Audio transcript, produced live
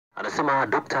Anasema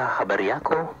dokta, habari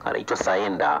yako? Anaitwa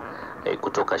Saenda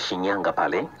kutoka Shinyanga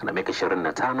pale. Ana miaka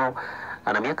 25,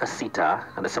 ana miaka 6.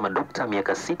 Anasema dokta,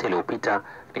 miaka 6 iliyopita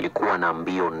nilikuwa na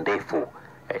mbio ndefu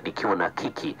nikiwa na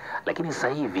kiki, lakini sasa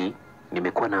hivi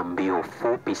nimekuwa na mbio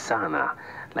fupi sana.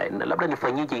 Labda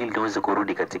nifanyeje ili niweze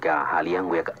kurudi katika hali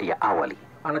yangu ya awali?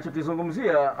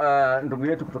 Anachotizungumzia ndugu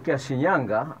yetu kutokea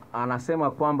Shinyanga,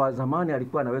 anasema kwamba zamani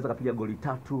alikuwa anaweza kupiga goli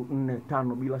 3, 4,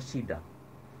 5 bila shida,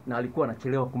 na alikuwa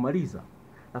anachelewa kumaliza.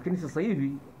 Lakini sasa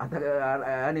hivi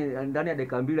yani ndani ya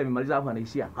dakika 2 amemaliza, hapo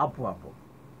anaishia hapo hapo.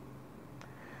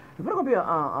 Napenda kwambia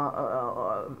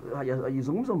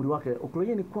hajizungumza umri wake.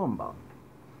 Ukweli ni kwamba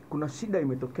kuna shida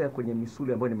imetokea kwenye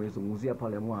misuli ambayo nimeizungumzia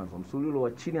pale mwanzo. Msuli ule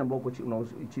wa chini ambao uko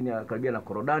chini ya karibia na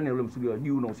korodani, ule msuli wa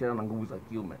juu unahusiana na nguvu za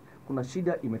kiume. Kuna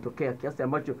shida imetokea kiasi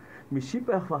ambacho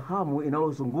mishipa ya fahamu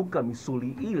inayozunguka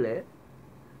misuli ile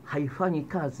haifanyi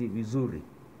kazi vizuri.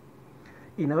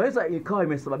 Inaweza ikawa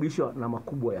imesababishwa na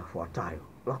makubwa yafuatayo.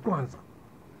 La kwanza,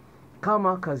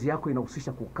 kama kazi yako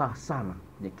inahusisha kukaa sana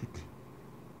kwenye kiti,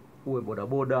 uwe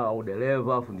bodaboda au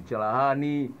dereva, fundi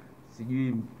cherehani,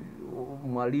 sijui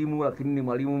mwalimu, lakini ni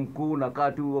mwalimu mkuu na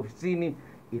kaa tu ofisini,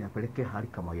 inapelekea hali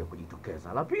kama hiyo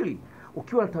kujitokeza. La pili,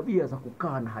 ukiwa na tabia za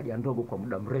kukaa na haja ndogo kwa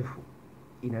muda mrefu,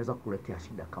 inaweza kuletea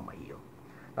shida kama hiyo.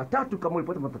 La tatu, kama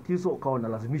ulipata matatizo ukawa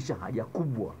unalazimisha haja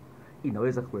kubwa,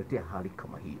 inaweza kuletea hali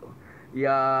kama hiyo.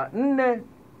 Ya 4,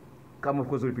 kama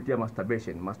ukozo ulipitia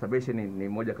masturbation. Masturbation ni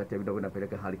moja kati ya vitu vinavyo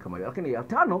inapeleka hali kama hiyo. Lakini ya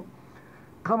 5,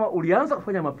 kama ulianza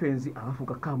kufanya mapenzi alafu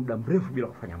ukakaa muda mrefu bila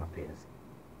kufanya mapenzi,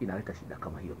 inaleta shida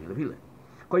kama hiyo vile vile.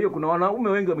 Kwa hiyo kuna wanaume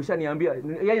wengi wameshaniambia,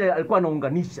 yeye alikuwa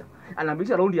anaunganisha.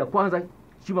 Anaambia raundi ya kwanza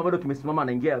chuma bado kimesimama,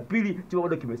 anaingia ya pili, chuma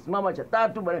bado kimesimama, cha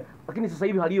tatu, lakini sasa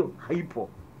hivi hali hiyo haipo.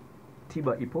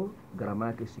 Tiba ipo, gharama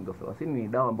yake shilingi 30. Ni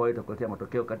dawa ambayo itakuletea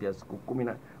matokeo kati ya siku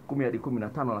 10 hadi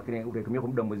 15, lakini utaitumia kwa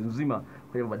muda mwezi mzima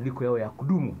kwa mabadiliko yao ya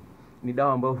kudumu. Ni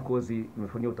dawa ambayo of course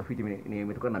imefanywa utafiti,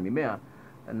 imetokana na mimea,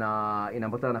 na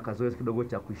inaambatana na kazoezi kidogo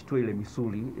cha kuishtua ile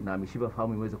misuli na mishipa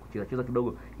fahamu iweze kucheza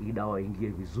kidogo, ili dawa ingie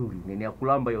vizuri. Ni ya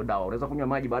kulamba hiyo dawa. Unaweza kunywa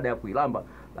maji baada ya kuilamba,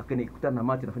 lakini ikikutana na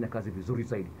mate inafanya kazi vizuri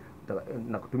zaidi.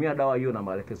 Na kutumia dawa hiyo na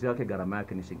maelekezo yake, gharama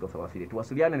yake ni shilingi 30.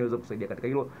 Tuwasiliane niweze kusaidia katika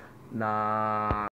hilo. Na